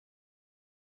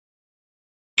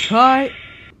Cut!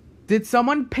 Did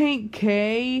someone paint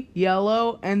K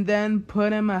yellow and then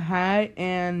put him a hat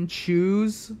and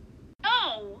shoes?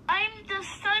 No, I'm the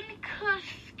son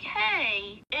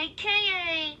K,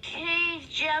 aka K's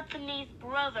Japanese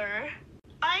brother.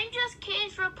 I'm just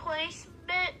K's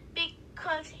replacement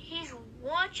because he's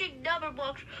watching number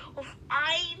blocks with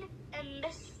Ein and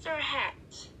Mr. Hat.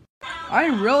 I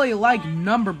really like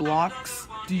number blocks.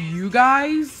 Do you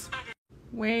guys?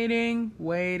 Waiting.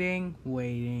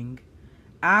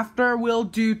 After we'll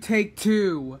do take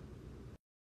 2.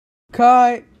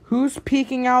 Cut! Who's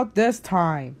peeking out this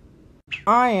time?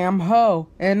 I am Ho,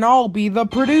 and I'll be the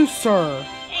producer.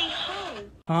 Hey Ho!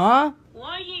 Huh?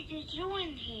 What are you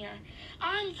doing here?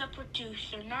 I'm the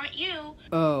producer, not you.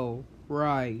 Oh,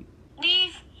 right.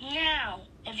 Leave now.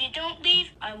 If you don't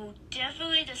leave, I will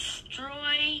definitely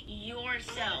destroy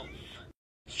yourself.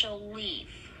 So leave.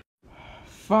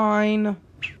 Fine.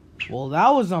 Well, that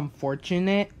was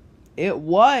unfortunate. It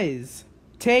was.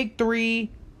 Take 3.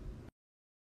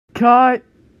 Cut.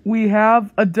 We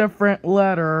have a different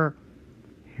letter.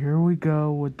 Here we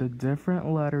go with the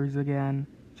different letters again,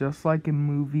 just like in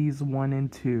movies 1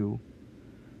 and 2.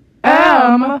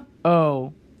 M!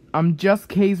 Oh, I'm just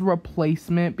K's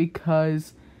replacement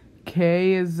because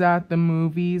K is at the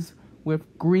movies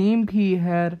with Green Pea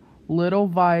Head, Little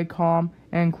Viacom,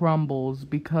 and Crumbles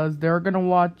because they're gonna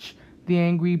watch the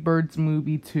Angry Birds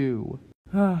movie too.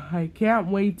 I can't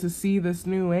wait to see this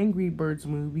new Angry Birds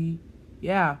movie.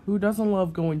 Yeah, who doesn't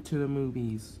love going to the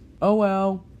movies? Oh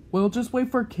well, we'll just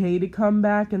wait for K to come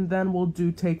back and then we'll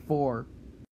do take 4.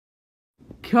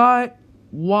 Cut!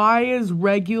 Why is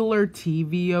regular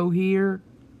TVO here?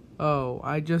 Oh,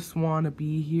 I just want to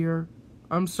be here.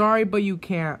 I'm sorry, but you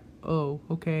can't. Oh,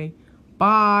 okay.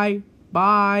 Bye.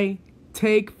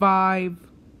 Take 5.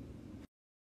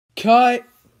 Cut!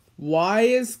 Why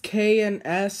is K and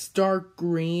S dark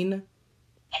green?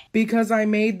 Because I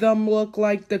made them look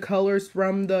like the colors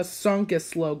from the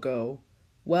Sunkus logo.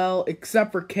 Well,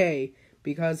 except for K,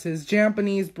 because his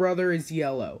Japanese brother is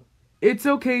yellow. It's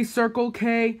okay, Circle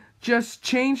K. Just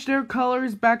change their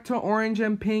colors back to orange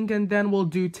and pink and then we'll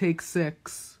do take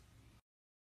 6.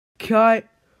 Cut.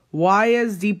 Why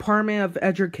is Department of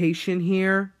Education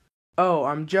here? Oh,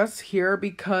 I'm just here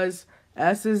because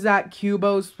S is at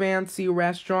Cubo's fancy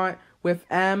restaurant with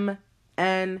M,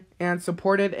 N, and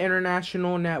supported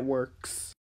international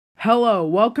networks. Hello,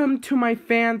 welcome to my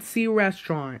fancy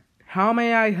restaurant. How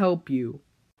may I help you?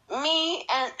 Me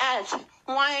and S,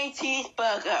 one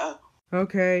cheeseburger.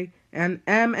 Okay, and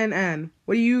M and N,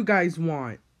 what do you guys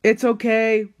want? It's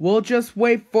okay, we'll just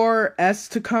wait for S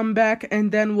to come back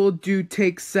and then we'll do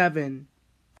take 7.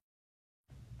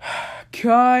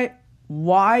 Cut.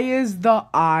 Why is the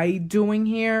I doing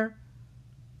here?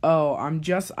 Oh, I'm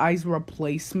just I's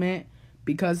replacement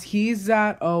because he's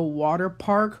at a water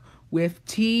park with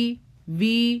TVO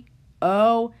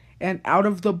and Out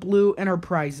of the Blue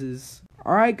Enterprises.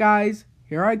 Alright guys,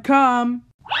 here I come.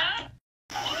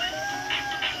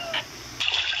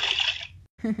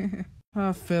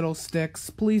 Fiddlesticks.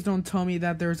 Please don't tell me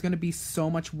that there's gonna be so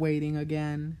much waiting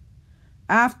again.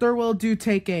 After we'll do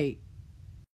take 8.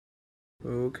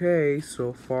 Okay,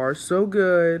 so far so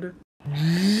good.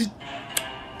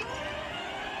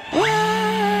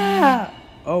 Ah!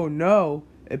 Oh no,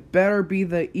 it better be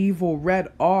the evil red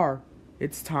R.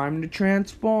 It's time to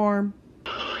transform.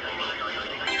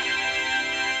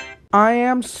 I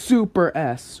am Super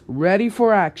S, ready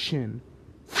for action.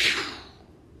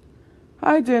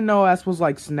 I didn't know S was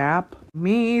like Snap.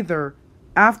 Me either.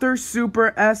 After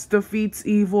Super S defeats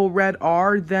evil red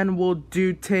R, then we'll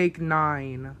do take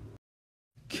 9.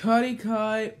 Cutty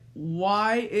cut.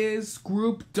 Why is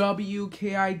group W,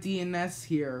 KID, and S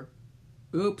here?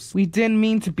 Oops, we didn't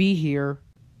mean to be here.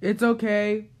 It's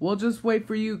okay. We'll just wait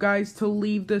for you guys to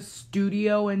leave the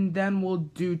studio and then we'll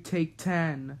do take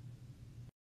 10.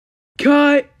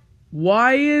 Cut!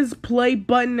 Why is play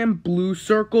button and blue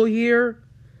circle here?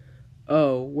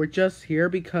 Oh, we're just here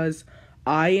because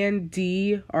I and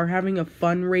D are having a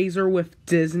fundraiser with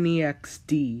Disney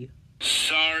XD.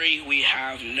 Sorry, we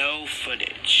have no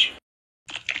footage.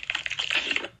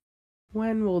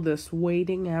 When will this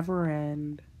waiting ever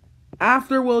end?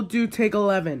 After we'll do take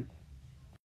 11.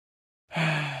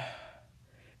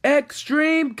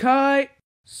 Extreme cut!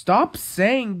 Stop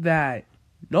saying that.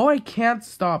 No, I can't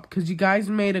stop because you guys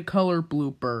made a color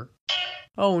blooper.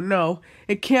 Oh no,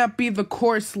 it can't be the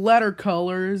coarse letter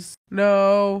colors.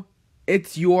 No,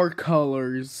 it's your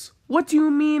colors. What do you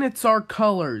mean it's our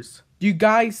colors? You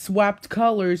guys swapped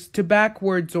colors to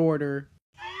backwards order.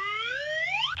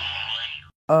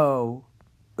 Oh,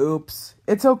 oops.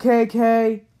 It's okay,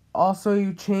 Kay. Also,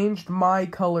 you changed my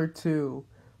color too.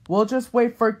 We'll just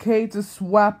wait for K to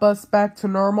swap us back to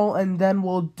normal and then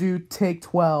we'll do take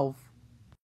 12.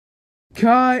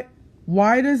 Cut.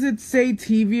 Why does it say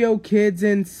TVOKids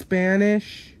in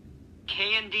Spanish?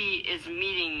 K&D is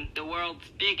meeting the world's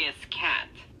biggest cat.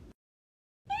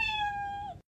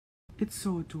 It's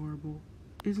so adorable.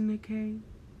 Isn't it, K?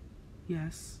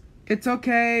 Yes. It's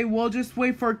okay. We'll just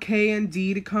wait for K and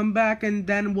D to come back and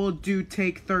then we'll do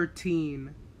take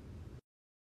 13.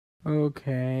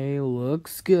 Okay,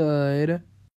 looks good.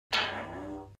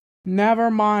 Never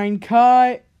mind,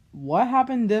 cut. What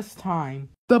happened this time?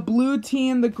 The blue T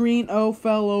and the green O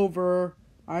fell over.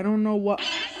 I don't know what.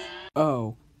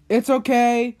 Oh, it's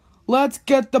okay. Let's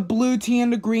get the blue T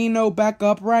and the green O back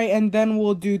upright and then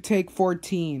we'll do take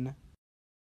 14.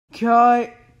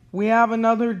 Cut. We have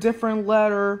another different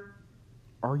letter.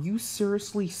 Are you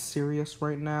seriously serious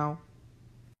right now?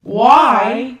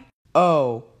 Why?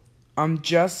 Oh, I'm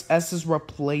just S's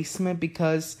replacement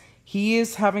because he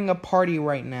is having a party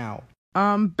right now.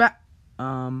 Dad,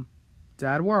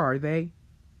 where are they?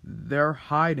 They're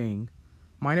hiding.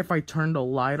 Mind if I turn the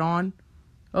light on?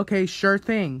 Okay, sure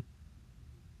thing.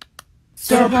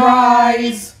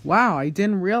 Surprise! Wow, I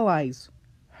didn't realize.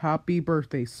 Happy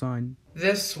birthday, son.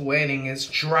 This wedding is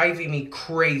driving me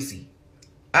crazy.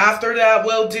 After that,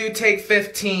 we'll do take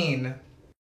 15.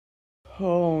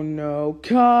 Oh no,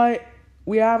 cut.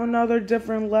 We have another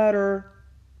different letter.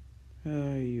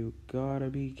 Oh, you gotta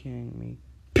be kidding me.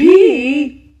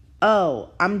 P?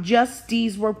 Oh, I'm just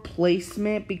D's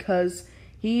replacement because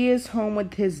he is home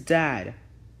with his dad.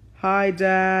 Hi,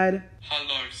 Dad.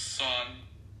 Hello, son.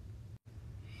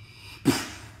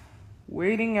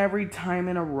 Waiting every time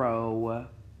in a row.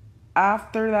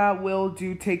 After that, we'll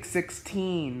do take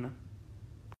 16.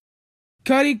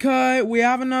 Cutty cut, we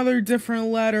have another different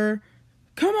letter.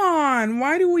 Come on,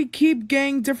 why do we keep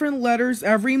getting different letters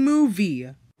every movie?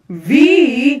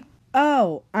 V?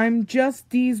 Oh, I'm just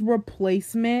D's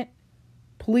replacement.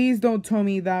 Please don't tell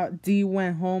me that D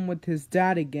went home with his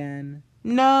dad again.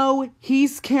 No,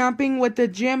 he's camping with the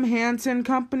Jim Hansen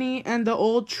Company and the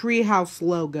old treehouse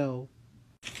logo.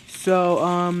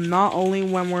 So, not only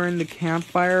when we're in the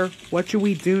campfire, what should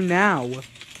we do now?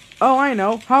 Oh, I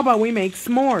know. How about we make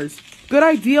s'mores? Good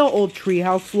idea, old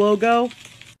treehouse logo.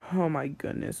 Oh my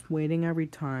goodness, waiting every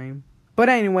time. But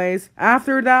anyways,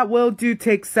 after that, we'll do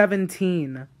take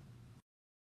 17.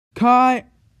 Cut.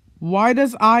 Why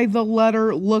does I, the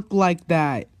letter, look like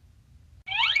that?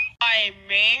 I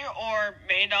may or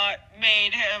may not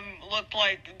made him look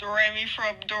like Doremi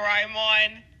from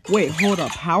Doraemon. Wait, hold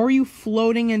up. How are you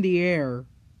floating in the air?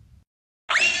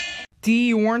 D,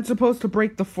 you weren't supposed to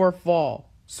break the fourth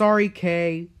wall. Sorry,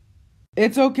 K.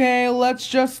 It's okay. Let's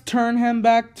just turn him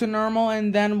back to normal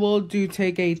and then we'll do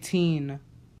take 18.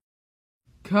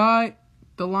 Cut.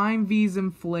 The line V's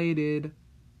inflated.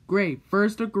 Great.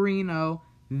 First the green O,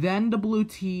 then the blue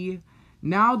T.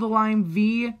 Now the line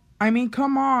V. I mean,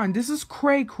 come on. This is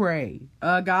cray-cray.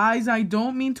 Guys, I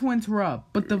don't mean to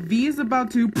interrupt, but the V is about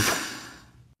to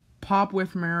pop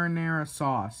with marinara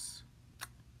sauce.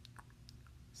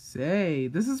 Say,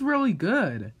 this is really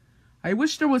good. I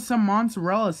wish there was some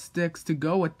mozzarella sticks to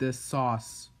go with this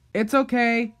sauce. It's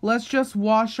okay. Let's just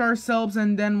wash ourselves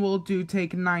and then we'll do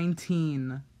take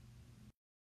 19.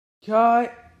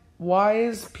 Cut. Why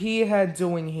is P-Head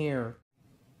doing here?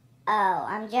 Oh,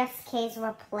 I'm just K's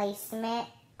replacement.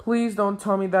 Please don't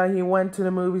tell me that he went to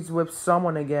the movies with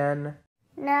someone again.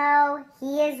 No,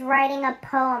 he is writing a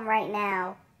poem right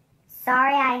now.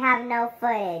 Sorry I have no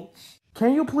footage.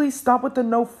 Can you please stop with the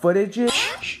no footage?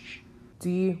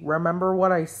 D, remember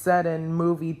what I said in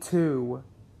movie 2.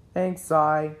 Thanks,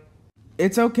 I.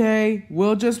 It's okay.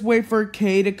 We'll just wait for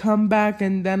K to come back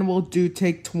and then we'll do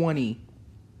take 20.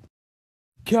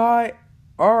 Cut.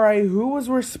 Alright, who was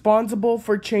responsible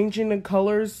for changing the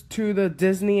colors to the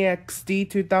Disney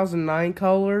XD 2009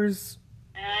 colors?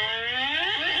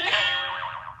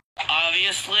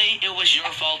 Obviously, it was your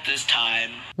fault this time.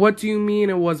 What do you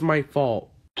mean it was my fault?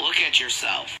 Look at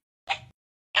yourself.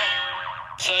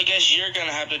 So I guess you're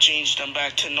gonna have to change them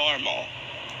back to normal.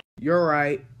 You're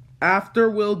right. After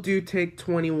we'll do take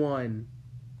 21.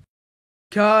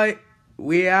 Cut.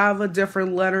 We have a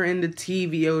different letter in the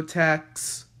TVO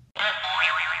text.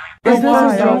 Is this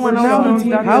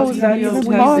how is that even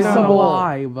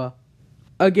possible?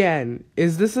 Again,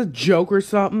 is this a joke or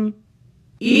something?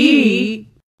 E.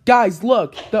 Guys,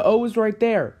 look, the O is right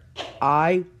there.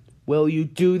 I, will you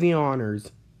do the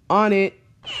honors? On it.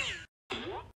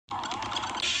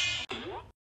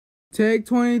 Take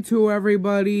 22,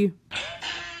 everybody.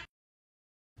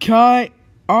 Cut.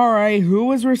 Alright, who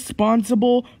was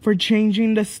responsible for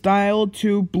changing the style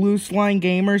to Blue Slime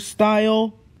Gamer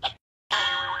style?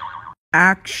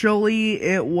 Actually,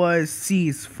 it was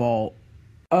C's fault.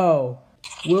 Oh,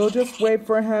 we'll just wait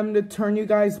for him to turn you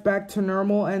guys back to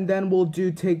normal and then we'll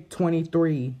do take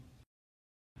 23.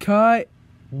 Cut.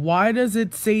 Why does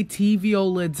it say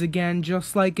TVOKids again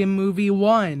just like in movie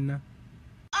 1?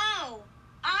 Oh,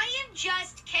 I am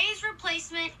just Kay's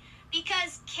replacement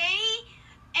because Kay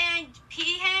and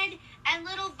P-Head and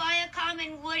little Viacom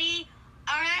and Woody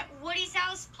are at Woody's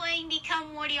house playing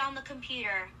Become Woody on the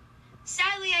computer.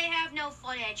 Sadly, I have no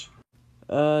footage.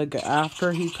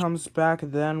 After he comes back,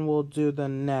 then we'll do the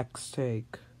next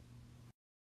take.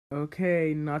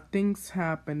 Okay, nothing's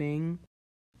happening.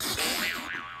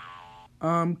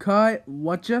 Cut,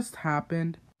 what just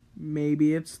happened?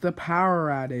 Maybe it's the power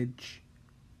outage.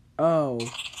 Oh,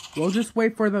 we'll just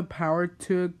wait for the power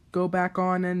to go back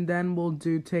on and then we'll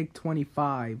do take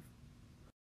 25.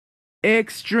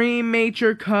 Extreme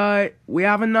major cut. We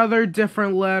have another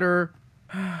different letter.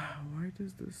 Why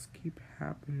does this keep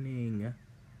happening?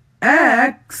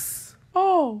 X?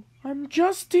 Oh, I'm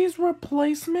Justy's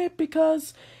replacement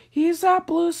because he's at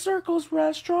Blue Circle's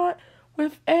restaurant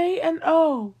with A and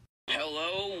O.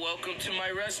 Hello, welcome to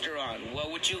my restaurant.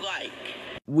 What would you like?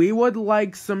 We would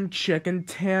like some chicken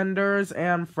tenders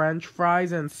and french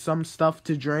fries and some stuff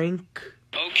to drink.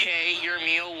 Okay, your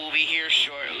meal will be here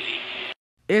shortly.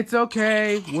 It's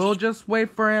okay, we'll just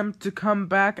wait for him to come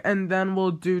back and then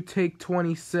we'll do take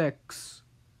 26.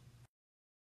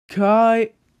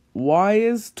 Kai, why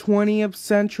is 20th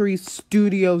Century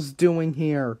Studios doing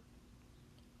here?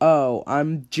 Oh,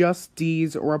 I'm just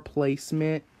D's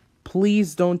replacement.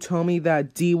 Please don't tell me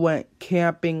that D went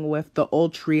camping with the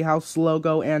old Treehouse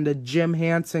logo and a Jim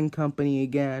Henson Company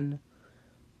again.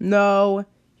 No,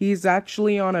 he's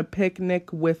actually on a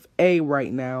picnic with A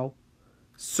right now.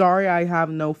 Sorry I have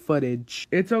no footage.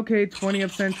 It's okay,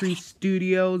 20th Century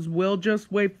Studios. We'll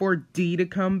just wait for D to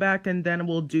come back and then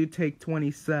we'll do take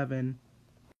 27.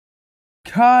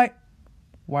 Cut!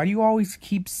 Why do you always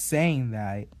keep saying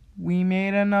that? We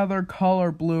made another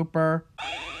color blooper.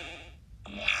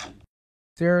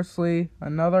 Seriously,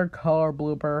 another color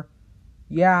blooper?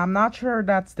 Yeah, I'm not sure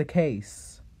that's the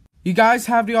case. You guys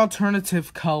have the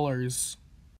alternative colors.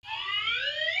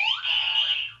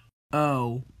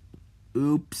 Oh.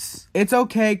 Oops. It's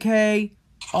okay, Kay.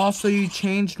 Also, you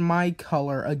changed my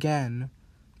color again.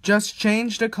 Just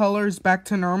change the colors back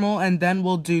to normal and then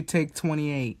we'll do take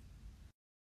 28.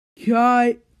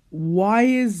 Cut. Why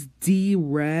is D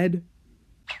red?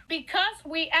 Because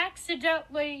we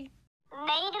accidentally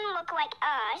Made him look like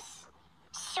us.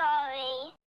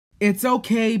 Sorry. It's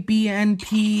okay,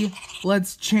 BNP.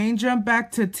 Let's change them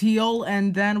back to teal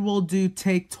and then we'll do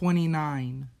take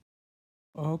 29.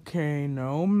 Okay,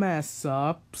 no mess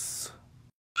ups.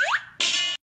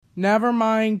 Never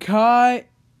mind, cut.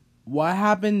 What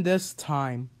happened this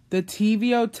time? The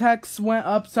TVO text went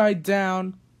upside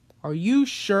down. Are you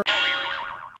sure?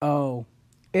 Oh,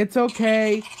 it's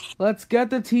okay. Let's get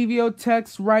the TVO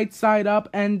text right side up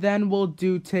and then we'll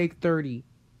do take 30.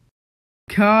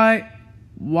 Cut.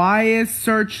 Why is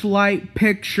Searchlight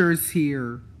Pictures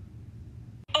here?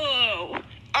 Oh,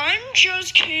 I'm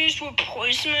just Kay's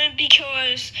replacement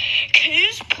because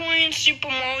Kay's playing Super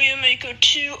Mario Maker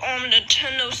 2 on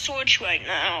Nintendo Switch right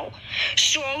now.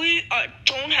 Sorry, I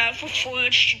don't have the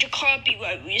footage due to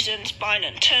copyright reasons by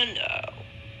Nintendo.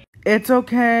 It's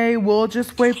okay. We'll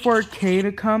just wait for Kay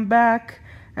to come back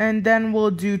and then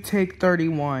we'll do take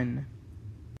 31.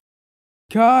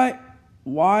 Cut.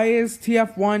 Why is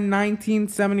TF1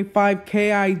 1975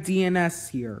 KIDNS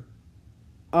here?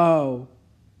 Oh,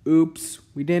 oops,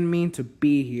 we didn't mean to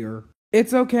be here.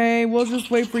 It's okay, we'll just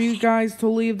wait for you guys to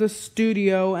leave the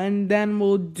studio and then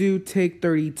we'll do take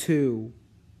 32.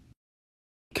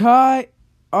 Cut!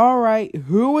 Alright,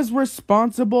 who was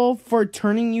responsible for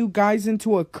turning you guys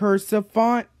into a cursive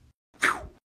font?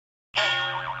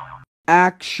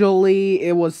 Actually,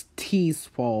 it was T's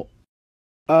fault.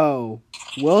 Oh,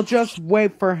 we'll just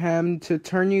wait for him to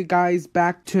turn you guys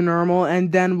back to normal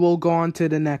and then we'll go on to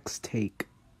the next take.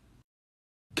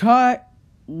 Cut.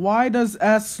 Why does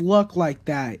S look like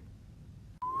that?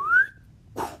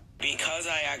 Because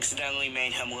I accidentally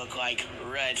made him look like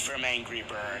Red from Angry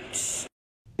Birds.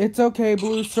 It's okay,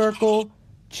 Blue Circle.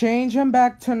 Change him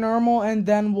back to normal and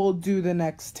then we'll do the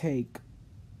next take.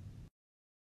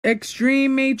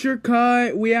 Extreme major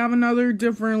cut. We have another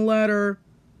different letter.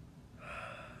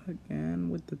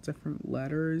 Again with the different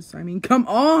letters. I mean, come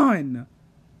on!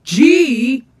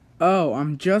 G! Oh,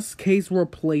 I'm just Kay's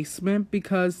replacement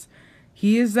because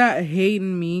he is at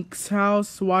Hayden Meek's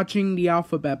house watching the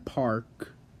Alphabet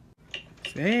Park.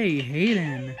 Hey,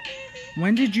 Hayden.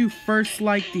 When did you first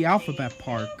like the Alphabet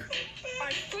Park?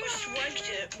 I first liked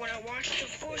it when I watched the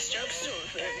first episode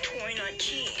of it in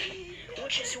 2019,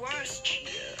 which is last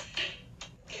year.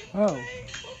 Oh,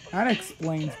 that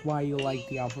explains why you like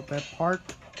the alphabet park.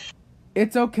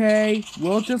 It's okay,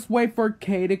 we'll just wait for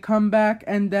K to come back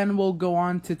and then we'll go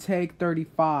on to take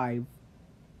 35.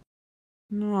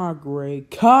 Aw, great.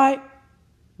 Cut!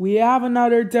 We have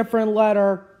another different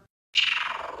letter.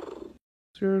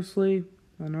 Seriously?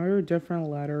 Another different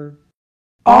letter?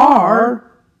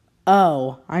 R?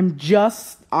 Oh, I'm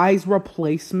just I's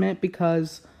replacement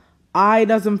because I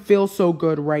doesn't feel so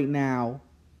good right now.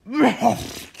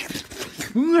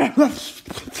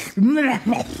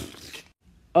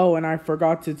 Oh, and I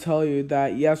forgot to tell you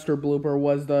that yesterday blooper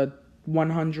was the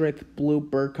 100th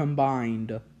blooper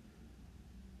combined.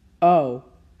 Oh,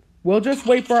 we'll just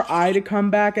wait for I to come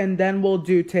back and then we'll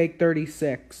do take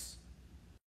 36.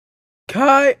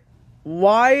 Cut!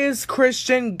 Why is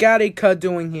Christian Gatica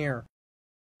doing here?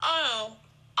 Oh,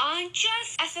 I'm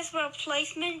just S's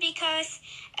replacement because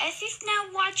S is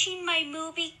now watching my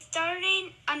movie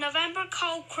starting in November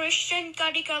called Christian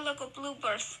Gatica Local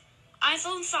Bloopers. I'm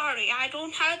so sorry, I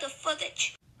don't have the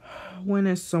footage. When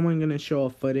is someone gonna show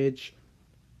a footage?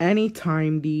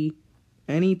 Anytime, D.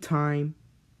 Anytime.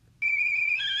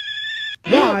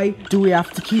 Why do we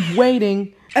have to keep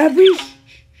waiting?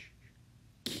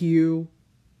 Q.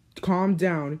 Calm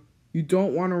down. You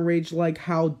don't want to rage like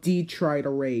how D tried to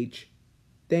rage.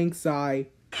 Thanks, I.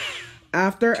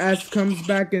 After S comes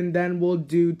back and then we'll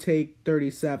do take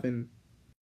 37.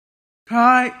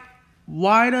 Cut!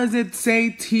 Why does it say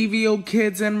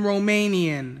TVOKids in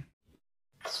Romanian?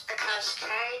 It's because K,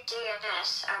 D, and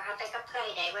S are having a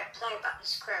play day with Play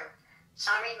Button's crew.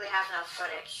 Sorry we have no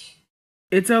footage.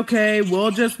 It's okay,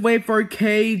 we'll just wait for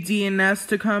K, D, and S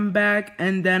to come back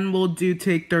and then we'll do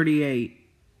take 38.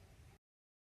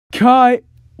 Cut!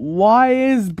 Why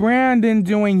is Brandon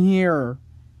doing here?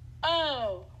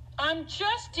 Oh, I'm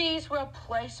just Dee's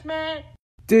replacement.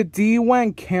 Did D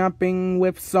went camping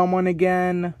with someone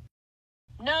again?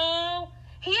 No,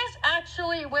 he is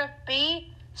actually with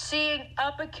B, seeing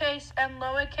uppercase and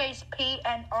lowercase p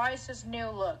and I's new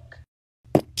look.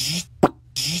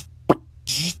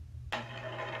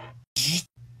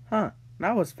 Huh,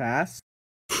 that was fast.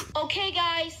 Okay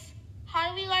guys, how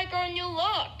do we like our new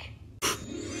look?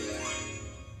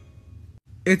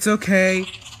 It's okay.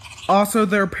 Also,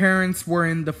 their parents were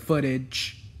in the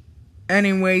footage.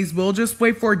 Anyways, we'll just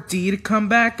wait for D to come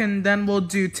back and then we'll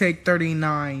do take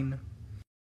 39.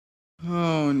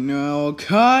 Oh no,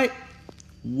 cut!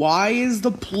 Why is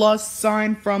the plus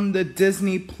sign from the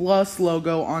Disney Plus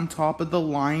logo on top of the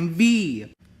line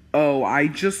V? Oh, I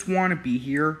just want to be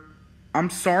here. I'm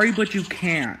sorry, but you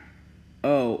can't.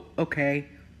 Oh, okay.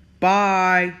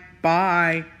 Bye.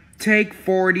 Bye. Take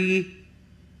 40.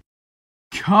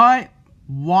 Cut!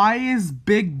 Why is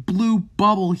Big Blue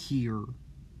Bubble here?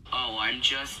 Oh, I'm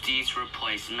just Dee's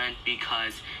replacement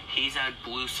because he's at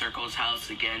Blue Circle's house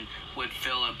again with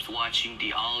Phillips watching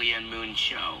the Ollie and Moon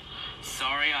show.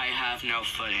 Sorry I have no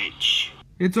footage.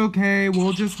 It's okay,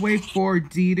 we'll just wait for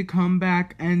D to come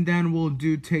back and then we'll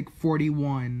do take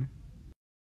 41.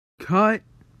 Cut!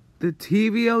 The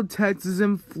TVO text is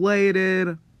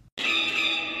inflated.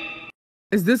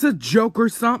 Is this a joke or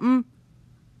something?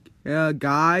 Yeah,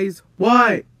 guys.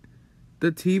 What?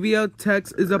 The TVO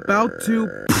text is about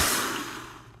to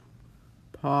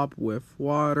pop with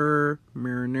water,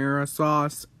 marinara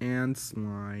sauce, and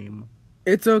slime.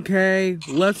 It's okay.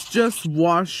 Let's just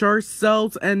wash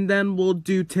ourselves and then we'll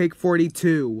do take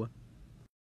 42.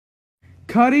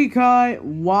 Cuddy cut.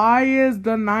 Why is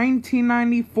the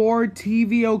 1994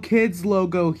 TVOKids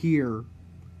logo here?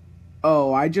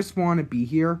 Oh, I just want to be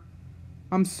here.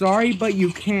 I'm sorry, but you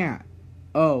can't.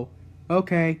 Oh,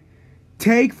 okay.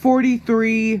 Take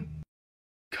 43.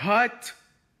 Cut.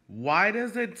 Why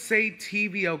does it say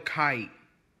TVO Kite?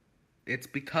 It's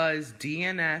because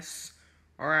DNS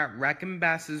are at Wreck and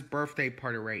Bass's birthday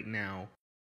party right now.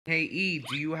 Hey E,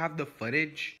 do you have the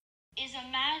footage? As a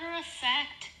matter of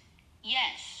fact,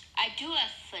 yes, I do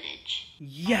have footage.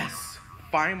 Yes!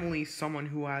 Finally someone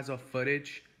who has a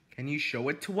footage. Can you show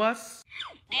it to us?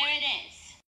 There it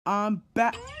is. I'm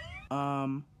back.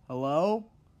 Hello?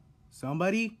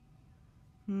 Somebody?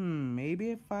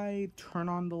 Maybe if I turn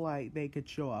on the light, they could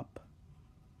show up.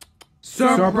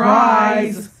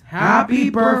 Surprise! Happy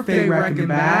birthday, Wreck and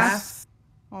Bass!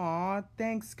 Aw,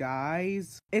 thanks,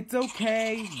 guys. It's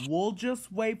okay. We'll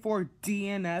just wait for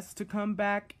DNS to come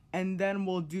back, and then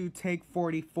we'll do take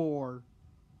 44.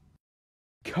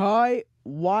 Kai,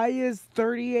 why is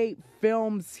 38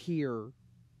 Films here?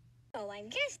 Oh, I'm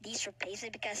just Dee's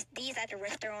replacement because Dee's at the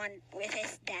restaurant with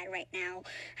his dad right now.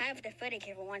 I have the footage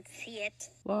if you want to see it.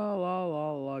 La la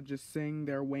la la, just sitting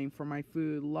there waiting for my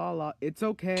food. La la, it's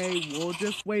okay. We'll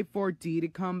just wait for D to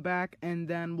come back and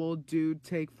then we'll do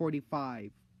take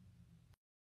 45.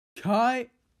 Cut.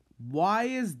 Why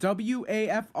is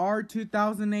WAFR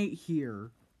 2008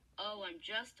 here? Oh, I'm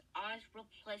just I's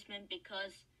replacement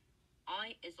because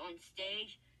I is on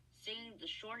stage singing the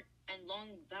short and long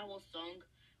vowel song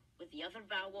with the other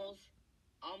vowels,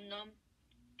 Num,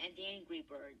 and the Angry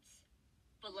Birds.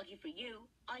 But lucky for you,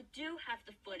 I do have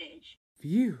the footage.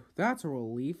 Phew, that's a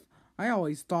relief. I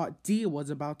always thought D was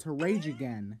about to rage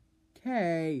again.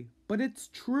 K, but it's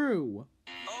true.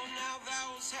 Oh, now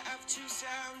vowels have two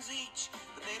sounds each,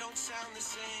 but they don't sound the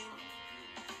same.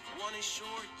 One is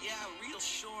short, yeah, real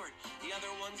short. The other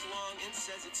one's long and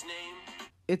says its name.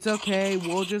 It's okay,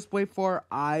 we'll just wait for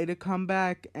I to come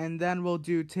back and then we'll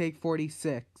do take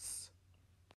 46.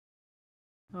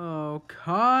 Oh,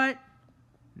 cut.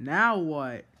 Now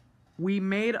what? We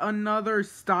made another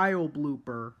style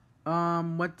blooper.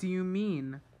 What do you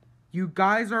mean? You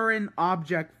guys are in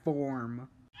object form.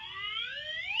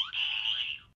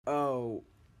 Oh,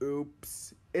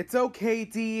 oops. It's okay,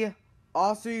 D.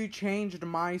 Also, you changed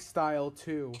my style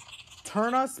too.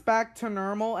 Turn us back to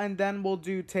normal and then we'll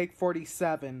do take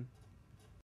 47.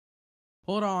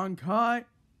 Hold on, cut.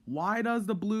 Why does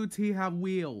the blue tee have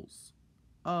wheels?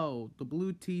 Oh, the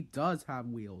blue tee does have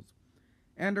wheels.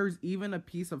 And there's even a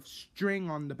piece of string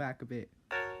on the back of it.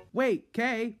 Wait,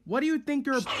 Kay, what do you think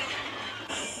you're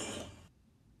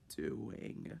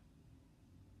doing?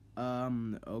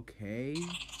 Okay.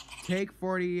 Take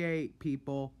 48,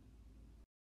 people.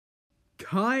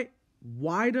 Cut.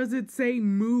 Why does it say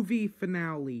movie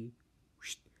finale?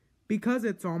 Because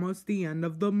it's almost the end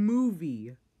of the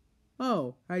movie.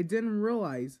 Oh, I didn't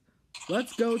realize.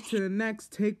 Let's go to the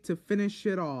next take to finish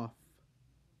it off.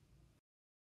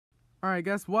 Alright,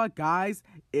 guess what, guys?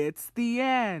 It's the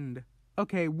end.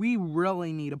 Okay, we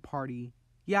really need a party.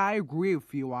 Yeah, I agree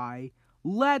with you, I.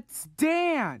 Let's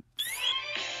dance!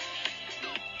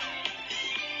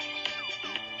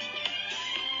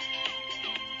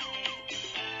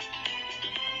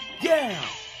 Yeah!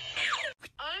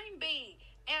 I'm B,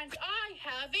 and I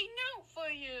have a note for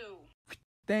you.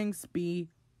 Thanks, B.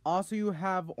 Also, you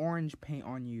have orange paint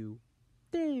on you.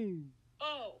 Dude.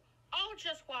 Oh, I'll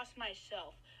just wash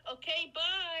myself. Okay,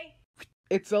 bye.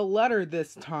 It's a letter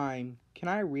this time. Can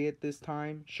I read it this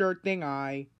time? Sure thing,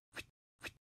 I.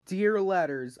 Dear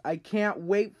Letters, I can't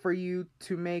wait for you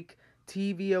to make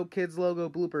TVOKids logo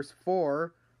bloopers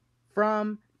 4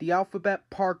 from the Alphabet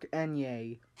Park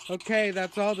Enye. Okay,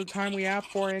 that's all the time we have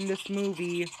for in this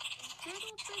movie.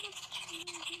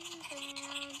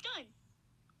 Done.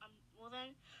 Well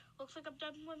then, looks like I'm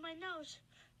done with my nose.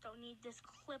 Don't need this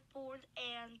clipboard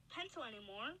and pencil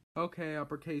anymore. Okay,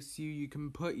 uppercase U, you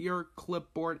can put your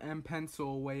clipboard and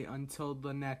pencil away until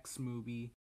the next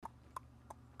movie.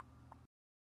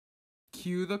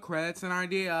 Cue the credits and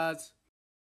ideas.